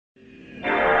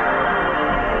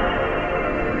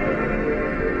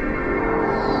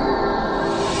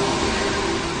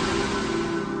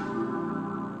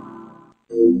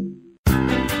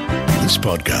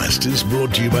podcast is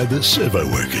brought to you by the Servo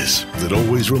Workers that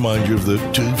always remind you of the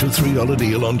 2 for $3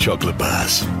 deal on chocolate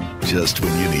bars. Just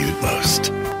when you need it most.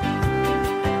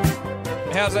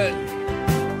 How's it?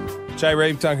 Jay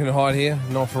Reeve, Duncan Hyde here,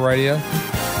 Not For Radio.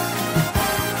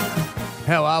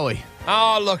 How are we?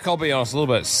 Oh, look, I'll be honest, a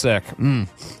little bit sick.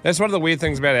 That's one of the weird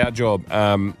things about our job.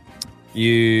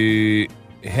 You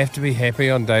have to be happy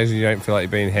on days when you don't feel like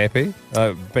you're being happy.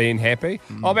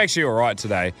 I'm actually all right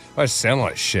today. I just sound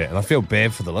like shit, and I feel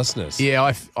bad for the listeners.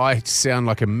 Yeah, I sound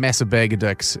like a massive bag of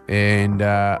dicks, and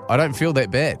I don't feel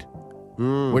that bad,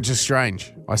 which is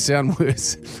strange. I sound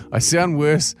worse. I sound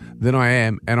worse than I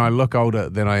am, and I look older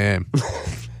than I am.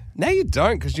 No, you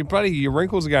don't, because your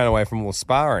wrinkles are going away from all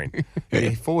sparring.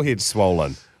 Your forehead's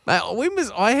swollen. Mate,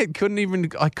 I couldn't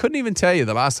even tell you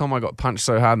the last time I got punched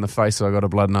so hard in the face that I got a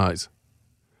blood nose.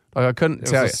 Like, I couldn't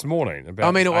tell you. It was this morning,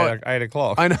 about 8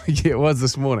 o'clock. I know, yeah, it was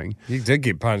this morning. You did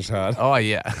get punched hard. Oh,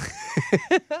 yeah.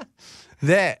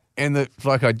 That, and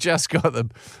I just got the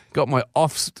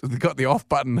off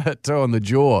button hit too on the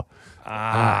jaw.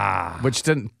 Which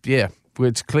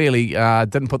clearly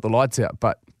didn't put the lights out,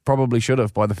 but probably should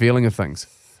have by the feeling of things.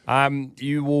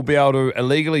 You will be able to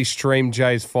illegally stream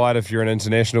Jay's fight if you're an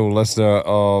international listener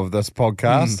of this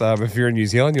podcast. If you're in New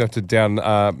Zealand, you have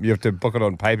to book it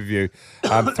on pay-per-view.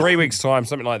 3 weeks' time,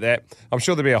 something like that. I'm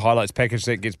sure there'll be a highlights package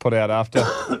that gets put out after.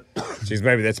 Jeez,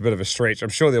 maybe that's a bit of a stretch. I'm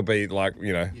sure there'll be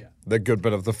the good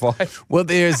bit of the fight. Well,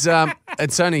 there's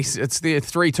it's the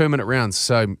 3 2-minute rounds,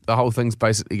 so the whole thing's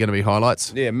basically going to be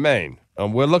highlights. Yeah, mean.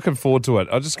 We're looking forward to it.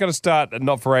 I'm just going to start at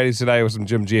Not For Radio today with some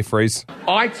Jim Jeffries.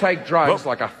 I take drugs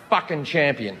like a fucking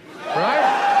champion,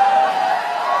 right?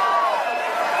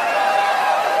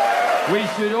 We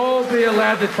should all be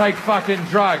allowed to take fucking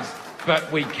drugs,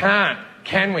 but we can't,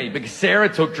 can we? Because Sarah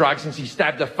took drugs and she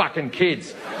stabbed the fucking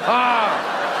kids.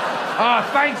 Oh,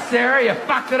 thanks, Sarah. You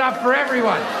fucked it up for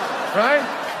everyone, right?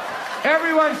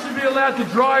 Everyone should be allowed to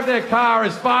drive their car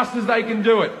as fast as they can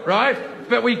do it, right?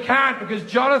 But we can't because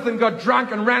Jonathan got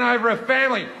drunk and ran over a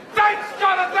family. Thanks,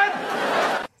 Jonathan!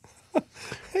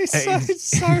 He's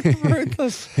so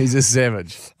ruthless. He's a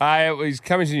savage. He's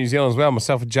coming to New Zealand as well.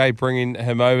 Myself and Jay bringing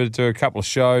him over to do a couple of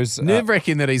shows.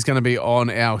 Nerve-wracking that he's going to be on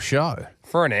our show.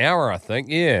 For an hour, I think.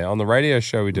 Yeah, on the radio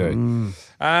show we do.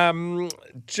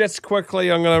 Just quickly,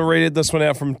 I'm going to read this one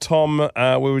out from Tom.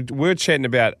 We were chatting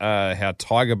about how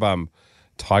Tiger Bum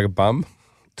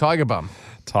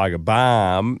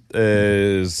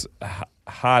is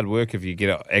hard work if you get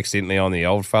it accidentally on the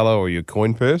old fella or your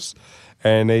coin purse.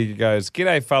 And he goes,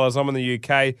 "G'day, fellas. I'm in the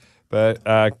UK, but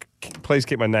please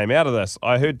keep my name out of this.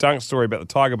 I heard Dunk's story about the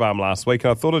Tiger Balm last week,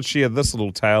 and I thought I'd share this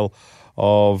little tale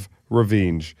of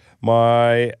revenge.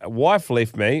 My wife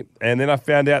left me, and then I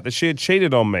found out that she had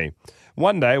cheated on me.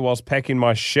 One day, whilst packing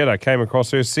my shit, I came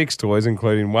across her sex toys,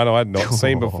 including one I had not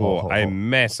seen before, a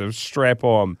massive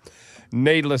strap-on.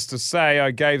 Needless to say,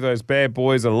 I gave those bad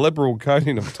boys a liberal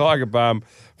coating of Tiger Balm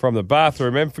from the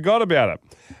bathroom and forgot about it.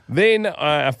 Then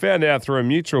I found out through a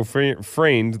mutual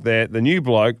friend that the new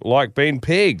bloke liked being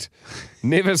pegged.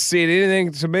 Never said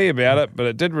anything to me about it, but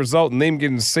it did result in them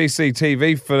getting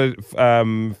CCTV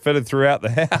fitted throughout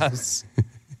the house."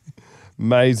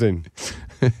 Amazing.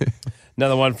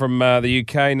 Another one from the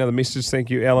UK, another message, thank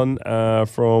you, Alan,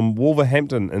 from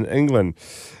Wolverhampton in England.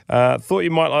 Thought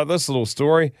you might like this little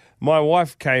story. My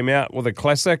wife came out with a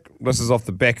classic. This is off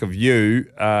the back of your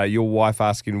wife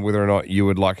asking whether or not you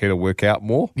would like her to work out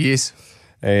more. Yes.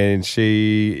 And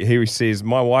he says,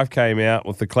 "My wife came out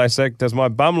with the classic, 'Does my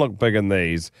bum look big in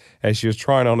these?' as she was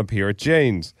trying on a pair of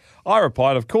jeans. I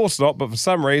replied, 'Of course not, but for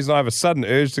some reason I have a sudden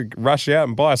urge to rush out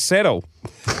and buy a saddle.'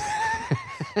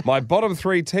 My bottom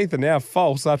 3 teeth are now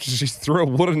false after she threw a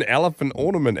wooden elephant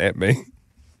ornament at me."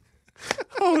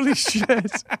 Holy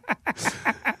shit.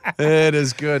 It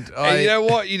is good. And you know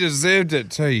what? You deserved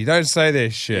it too. You don't say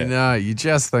that shit. No, you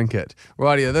just think it.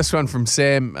 Rightio, this one from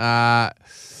Sam.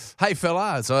 Hey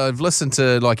fellas, I've listened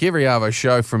to like every Arvo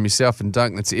show from yourself and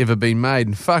Dunk that's ever been made,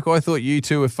 and fuck, I thought you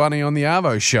two were funny on the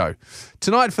Arvo show.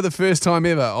 Tonight, for the first time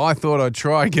ever, I thought I'd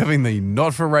try giving the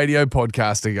Not For Radio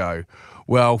podcast a go.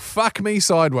 Well, fuck me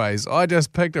sideways. I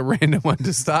just picked a random one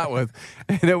to start with,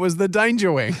 and it was the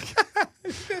Danger Wink.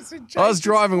 I was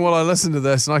driving while I listened to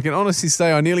this, and I can honestly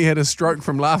say I nearly had a stroke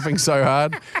from laughing so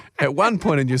hard. At one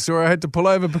point in your story, I had to pull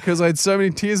over because I had so many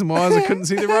tears in my eyes I couldn't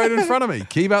see the road in front of me.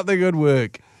 Keep up the good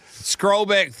work. Scroll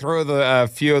back through the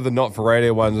few of the Not For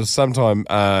Radio ones. Sometime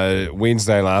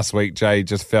Wednesday last week, Jay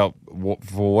just felt,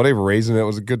 for whatever reason, it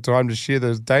was a good time to share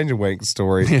the Danger Wink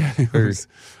story. Yeah,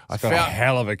 I felt a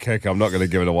hell of a kick. I'm not going to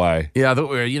give it away. Yeah, I thought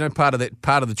we were, part of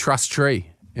the trust tree.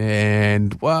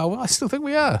 And, well, I still think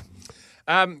we are.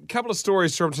 Couple of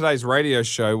stories from today's radio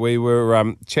show. We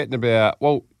were chatting about,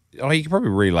 well, you can probably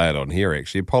relay it on here,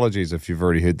 actually. Apologies if you've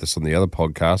already heard this on the other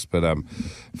podcast, but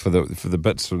for the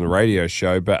bits from the radio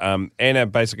show. But Anna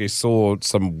basically saw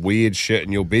some weird shit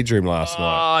in your bedroom last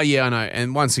night. Oh, yeah, I know.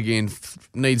 And once again,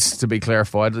 needs to be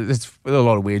clarified. It's a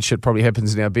lot of weird shit probably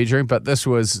happens in our bedroom, but this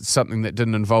was something that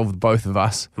didn't involve both of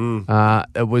us.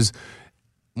 It was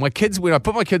my kids. When I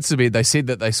put my kids to bed, they said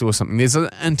that they saw something. There's an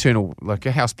internal, like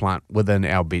a house plant within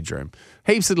our bedroom.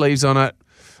 Heaps of leaves on it.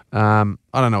 I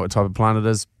don't know what type of plant it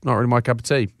is. Not really my cup of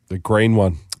tea. The green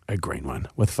one. A green one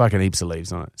with fucking heaps of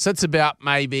leaves on it. Sits about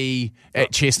maybe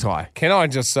at chest high. Can I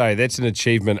just say, that's an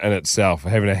achievement in itself,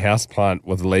 having a house plant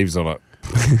with leaves on it.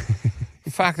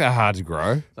 Fuck, they're hard to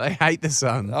grow. They hate the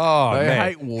sun. Oh, they man.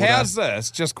 hate water. How's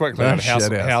this? Just quickly Oh, on shit,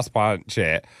 house plant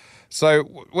chat. So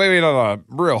we went on a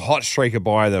real hot streak of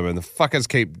buying them, and the fuckers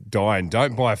keep dying.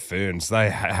 Don't buy ferns.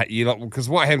 They because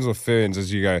what happens with ferns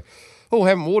is you go, oh,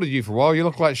 haven't watered you for a while. You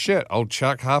look like shit. I'll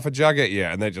chuck half a jug at you,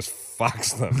 and that just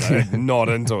fucks them. They're not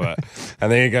into it.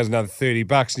 And then it goes another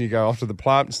 $30, and you go off to the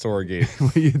plant store again.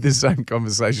 We had the same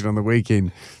conversation on the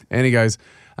weekend, and he goes,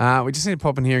 we just need to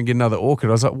pop in here and get another orchid.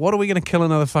 I was like, what are we going to kill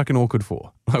another fucking orchid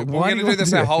for? Like, We're going to do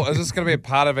this our whole. Is this going to be a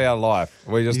part of our life?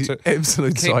 We just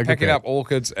absolute keep psychopath. picking up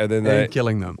orchids and then And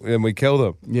killing them. Then we kill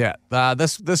them. Yeah.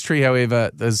 This tree,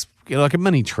 however, there's like a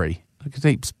mini tree. Like a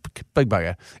deep, big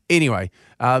bugger. Anyway,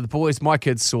 the boys, my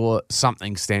kids saw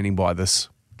something standing by this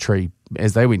tree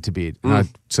as they went to bed. And I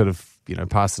sort of,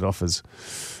 passed it off as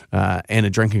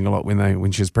Anna drinking a lot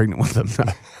when she was pregnant with them.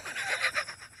 No.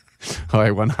 I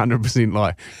 100%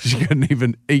 lie. She couldn't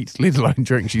even eat, let alone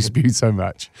drink. She spewed so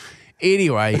much.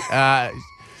 Anyway,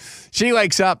 she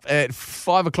wakes up at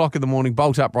 5 o'clock in the morning,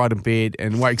 bolt upright in bed,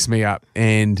 and wakes me up.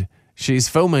 And she's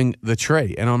filming the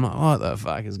tree. And I'm like, what the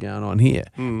fuck is going on here?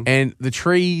 And the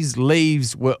tree's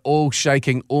leaves were all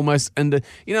shaking almost into,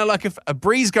 like if a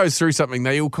breeze goes through something,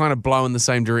 they all kind of blow in the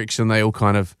same direction. They all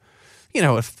kind of,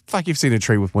 fuck, you've seen a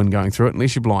tree with wind going through it,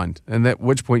 unless you're blind. And at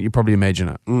which point you probably imagine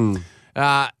it.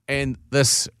 And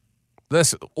this,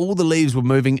 all the leaves were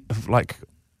moving like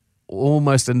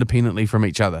almost independently from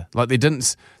each other. Like they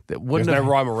didn't. There's no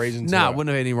rhyme or reason to No, it. it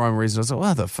wouldn't have any rhyme or reason. I was like,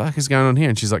 what the fuck is going on here?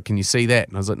 And she's like, can you see that?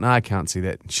 And I was like, no, I can't see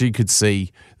that. She could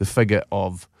see the figure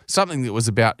of something that was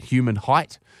about human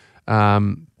height,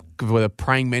 with a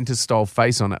praying mantis style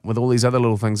face on it, with all these other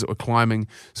little things that were climbing,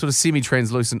 sort of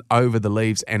semi-translucent over the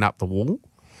leaves and up the wall.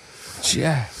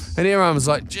 Yeah. And everyone was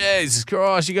like, Jesus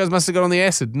Christ, you guys must have got on the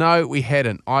acid. No, we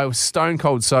hadn't. I was stone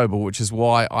cold sober, which is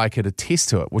why I could attest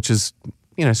to it, which is,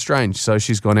 strange. So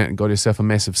she's gone out and got herself a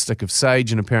massive stick of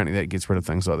sage, and apparently that gets rid of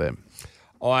things like that.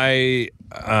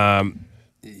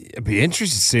 It'd be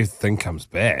interesting to see if the thing comes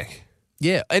back.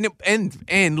 Yeah,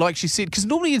 and like she said, because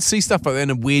normally you'd see stuff like that and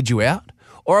it'd weird you out.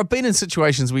 Or I've been in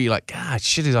situations where you're like,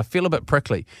 shit, I feel a bit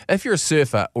prickly. If you're a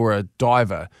surfer or a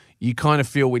diver, you kind of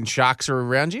feel when sharks are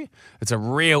around you. It's a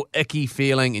real icky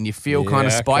feeling and you feel kind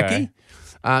of spiky.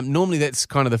 Okay. Normally that's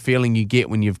kind of the feeling you get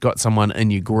when you've got someone in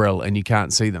your grill and you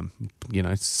can't see them,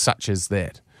 such as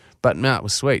that. But no, it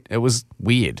was sweet. It was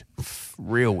weird.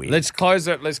 Real weird. Let's close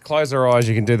our eyes.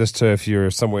 You can do this too if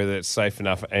you're somewhere that's safe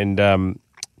enough, and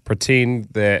pretend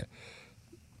that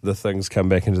the things come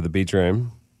back into the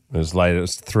bedroom. It's late.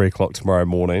 It's 3 o'clock tomorrow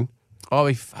morning. Oh,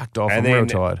 we fucked off. And I'm real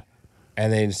tired.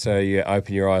 And then so you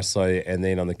open your eyes slowly, and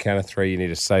then on the count of 3, you need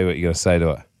to say what you're going to say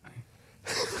to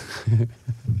it.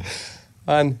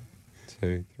 1,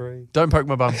 2, 3. Don't poke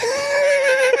my bum.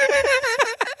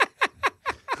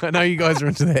 I know you guys are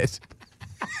into that.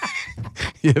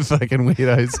 You fucking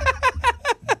weirdos.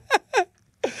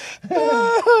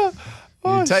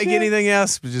 You take anything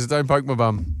else, but just don't poke my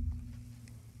bum.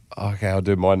 Okay, I'll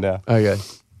do mine now. Okay.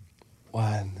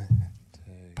 1.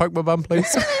 Poke my bum,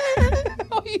 please.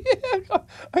 Oh yeah.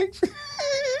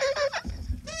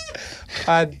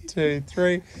 1, 2,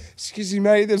 3. Excuse me,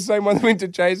 mate. The same one that went to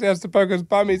Jay's house to poke his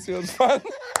bum. He said it was fun.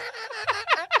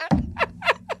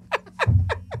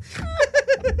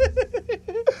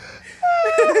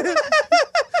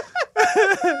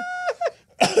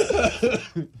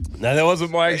 No, that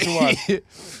wasn't my actual one.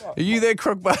 Are you that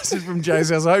crook bastard from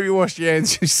Jay's house? I hope you washed your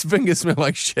hands. Your fingers smell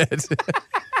like shit.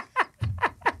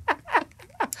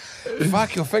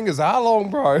 Fuck, your fingers are long,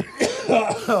 bro.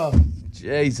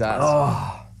 Jesus.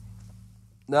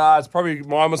 Nah,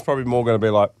 mine was probably more going to be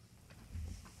like,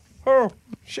 oh,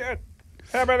 shit.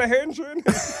 How about a handshake?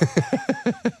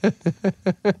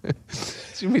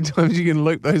 How many times you can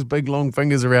loop those big long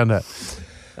fingers around it?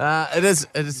 It is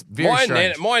very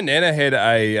strange. My nana had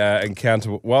a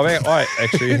encounter. Well, I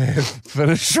actually have.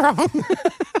 Finish strong.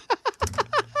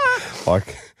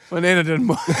 Like, My nana didn't.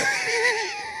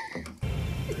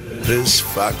 Piss,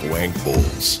 fuck, wank,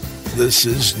 balls. This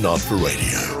is not for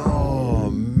radio. Oh,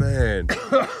 man.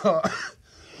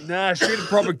 Nah, she had a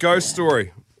proper ghost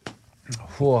story.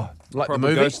 Like the Proper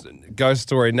movie? ghost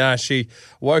story. Nah, she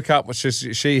woke up,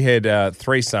 she had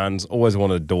 3 sons, always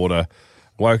wanted a daughter.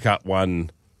 Woke up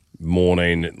one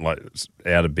morning, like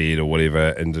out of bed or whatever,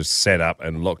 and just sat up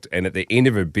and looked. And at the end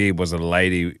of her bed was a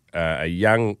lady, a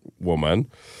young woman,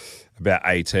 about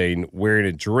 18, wearing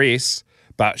a dress,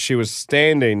 but she was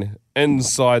standing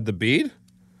inside the bed.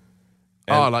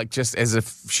 Like just as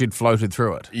if she'd floated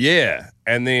through it. Yeah.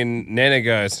 And then Nana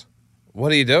goes,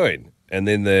 "What are you doing?" And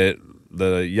then the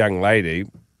young lady,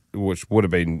 which would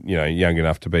have been, young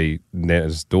enough to be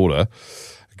Nana's daughter,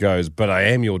 goes, "But I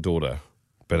am your daughter.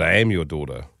 But I am your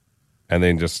daughter." And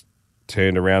then just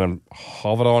turned around and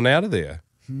hovered on out of there.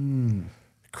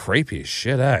 Creepy as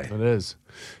shit, eh? It is.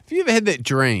 Have you ever had that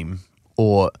dream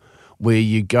or where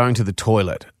you're going to the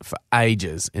toilet for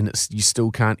ages and you still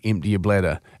can't empty your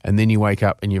bladder and then you wake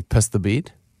up and you've pissed the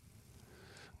bed?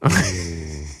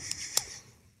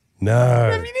 No.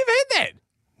 Have you never had that?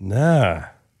 Nah.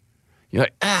 You're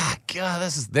like,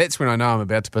 God, that's when I know I'm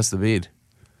about to piss the bed.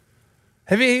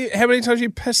 How many times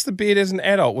you pissed the bed as an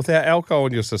adult without alcohol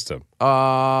in your system?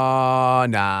 Oh,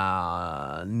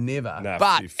 nah, never. Nah,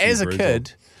 but few as a brews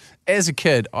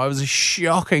kid, I was a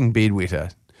shocking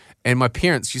bedwetter. And my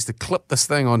parents used to clip this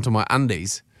thing onto my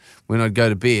undies when I'd go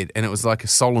to bed, and it was like a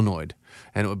solenoid,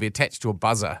 and it would be attached to a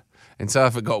buzzer. And so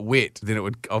if it got wet, then it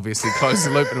would obviously close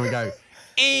the loop, and it would go,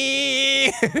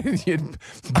 and you'd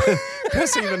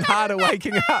piss even harder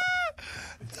waking up.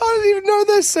 I didn't even know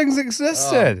those things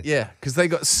existed. Yeah, because they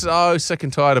got so sick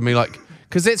and tired of me, like,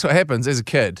 because that's what happens as a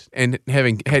kid, and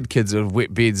having had kids with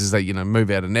wet beds as they, move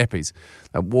out of nappies,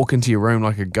 they walk into your room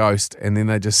like a ghost, and then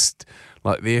they just,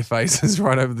 like, their faces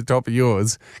right over the top of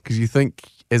yours, because you think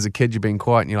as a kid you're being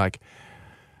quiet, and you're like,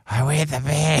 I wear the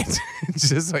bed. It's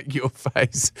just like your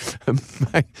face,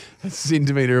 a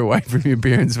centimetre away from your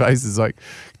parents' face is like,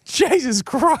 Jesus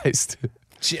Christ.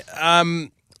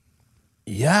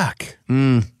 Yuck.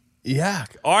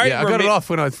 Yuck. I got it off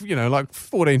when I was, like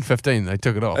 14, 15, they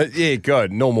took it off. Yeah,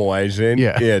 good. Normal age then.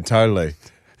 Yeah. Totally.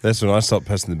 That's when I stopped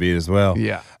pissing the bed as well.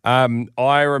 Yeah.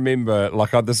 I remember,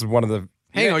 this is one of the...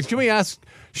 Hang on, can we ask,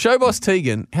 Showboss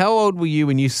Tegan, how old were you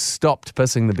when you stopped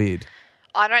pissing the bed?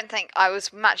 I don't think I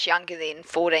was much younger than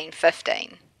 14,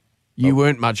 15. You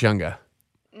weren't much younger.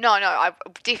 No, I'm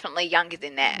definitely younger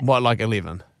than that. What, like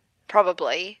 11?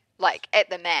 Probably, like at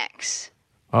the max.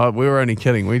 Oh, we were only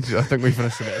kidding. I think we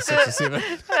finished about 6 or 7.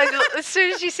 As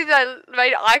soon as you said that, I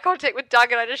made eye contact with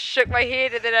Doug and I just shook my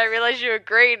head and then I realised you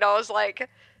agreed and I was like,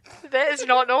 that is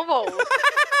not normal.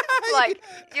 Like,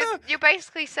 you're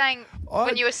basically saying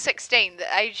when you were 16, the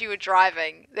age you were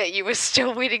driving, that you were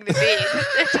still wetting the bed.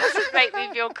 It doesn't make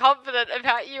me feel confident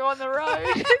about you on the road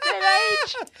at that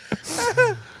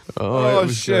age. Oh,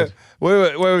 shit. We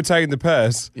were taking the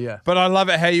piss. Yeah. But I love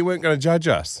it how you weren't going to judge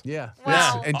us. Yeah.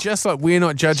 Wow. And just like we're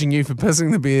not judging you for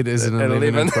pissing the bed as an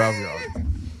 11 and 12-year-old.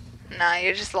 No,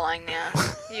 you're just lying now.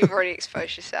 You've already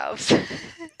exposed yourselves.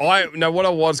 What I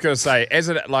was going to say,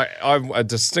 I've a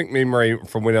distinct memory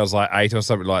from when I was like 8 or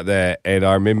something like that, and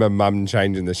I remember Mum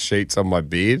changing the sheets on my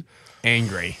bed.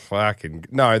 Angry. Fucking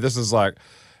no! This is like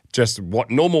just what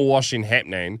normal washing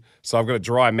happening. So I've got a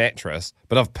dry mattress,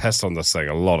 but I've pissed on this thing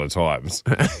a lot of times.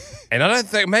 And I don't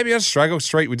think, maybe on Struggle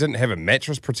Street we didn't have a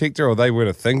mattress protector or they weren't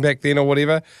a thing back then or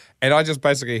whatever. And I just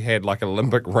basically had like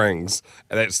Olympic rings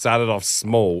and that started off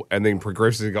small and then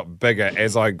progressively got bigger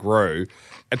as I grew.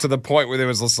 And to the point where there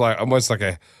was this like almost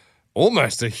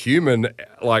a human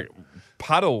like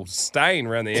puddle stain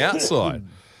around the outside.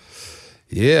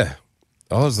 Yeah.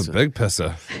 I was a big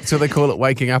pisser. So they call it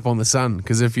waking up on the sun,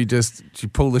 because if you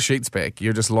pull the sheets back,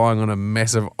 you're just lying on a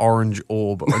massive orange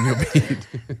orb on your bed.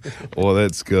 Oh,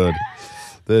 that's good.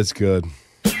 That's good.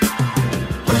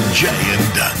 Jay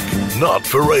and Dunk, not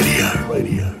for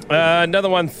radio. Another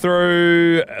one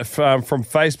through from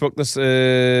Facebook. This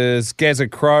is Gazza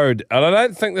Crowd. And I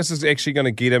don't think this is actually going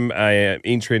to get him an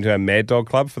entry into our Mad Dog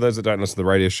Club. For those that don't listen to the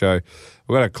radio show,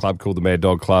 we've got a club called the Mad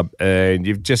Dog Club, and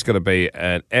you've just got to be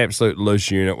an absolute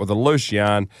loose unit with a loose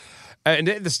yarn. And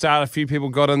at the start, a few people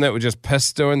got in that were just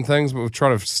pissed doing things, but we're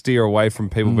trying to steer away from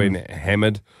people being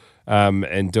hammered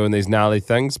and doing these gnarly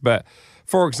things. But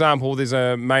for example, there's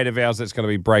a mate of ours that's going to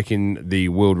be breaking the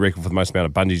world record for the most amount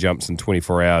of bungee jumps in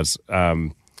 24 hours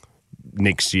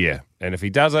next year. And if he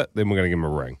does it, then we're going to give him a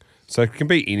ring. So it can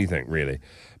be anything, really.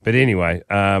 But anyway,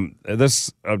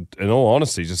 this, in all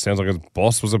honesty, just sounds like his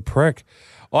boss was a prick.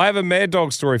 I have a Mad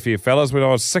Dog story for you, fellas. When I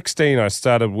was 16, I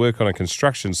started work on a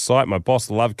construction site. My boss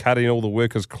loved cutting all the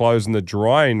workers' clothes in the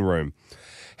drying room.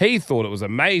 He thought it was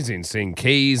amazing seeing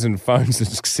keys and phones,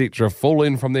 etc., fall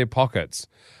in from their pockets.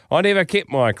 I never kept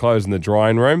my clothes in the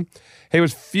drying room. He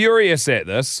was furious at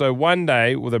this, so one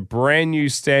day, with a brand new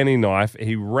Stanley knife,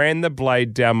 he ran the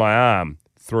blade down my arm.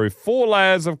 Through 4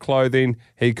 layers of clothing,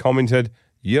 he commented,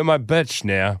 "You're my bitch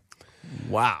now."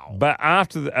 Wow. But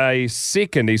after a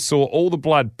second, he saw all the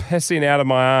blood pissing out of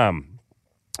my arm.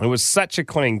 It was such a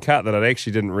clean cut that I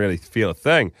actually didn't really feel a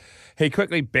thing. He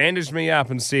quickly bandaged me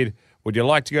up and said, "Would you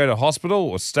like to go to hospital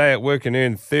or stay at work and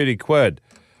earn 30 quid?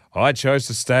 I chose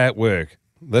to stay at work.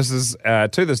 This is,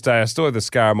 to this day, I still have the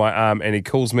scar on my arm, and he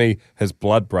calls me his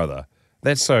blood brother.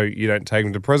 That's so you don't take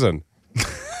him to prison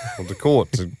or to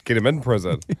court to get him in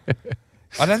prison.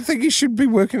 I don't think you should be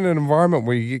working in an environment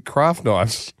where you get craft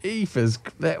knives. Jeepers,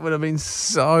 that would have been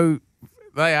so...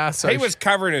 They are so... He was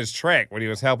covering his track when he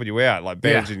was helping you out, like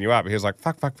bandaging you up. He was like,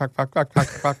 fuck.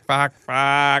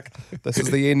 This is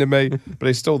the end of me. But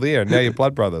he's still there. Now you're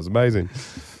blood brothers. Amazing.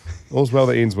 All's well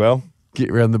that ends well. Get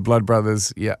around the blood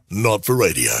brothers, yeah. Not for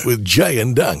radio with Jay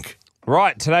and Dunk.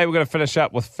 Right, today we're going to finish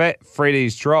up with Fat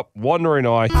Freddy's drop, Wandering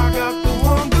Eye. I got the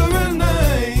wandering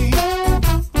eye.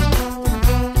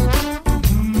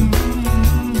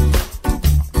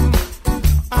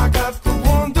 I got the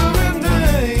wandering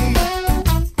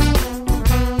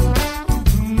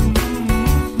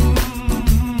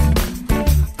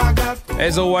eye.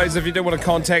 As always, if you do want to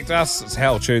contact us, it's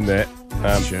Hell Tune that.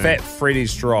 Fat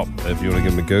Freddy's drop, if you want to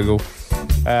give them a Google.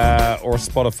 Or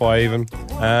Spotify even.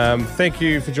 Thank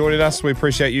you for joining us. We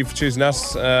appreciate you for choosing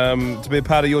us to be a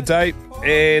part of your day.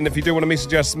 And if you do want to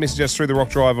message us through the Rock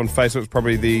Drive on Facebook. It's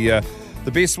probably the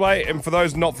best way. And for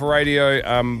those not for radio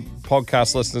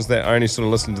podcast listeners that only sort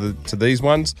of listen to these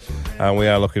ones, we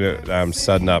are looking at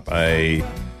setting up a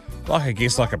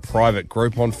private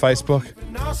group on Facebook.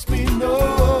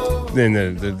 Then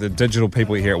the digital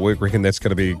people here at work reckon that's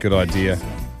going to be a good idea.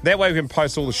 That way we can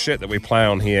post all the shit that we play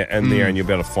on here in there, and you'll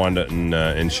be able to find it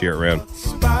and share it around.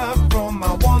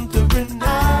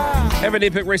 Have an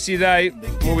epic rest of your day.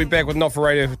 We'll be back with Not For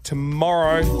Radio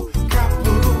tomorrow.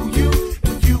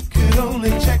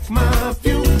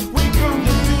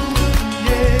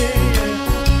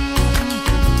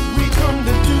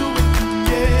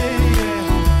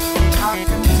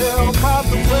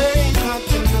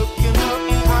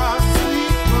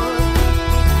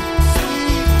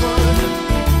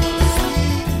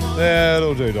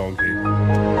 That'll do,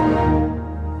 donkey.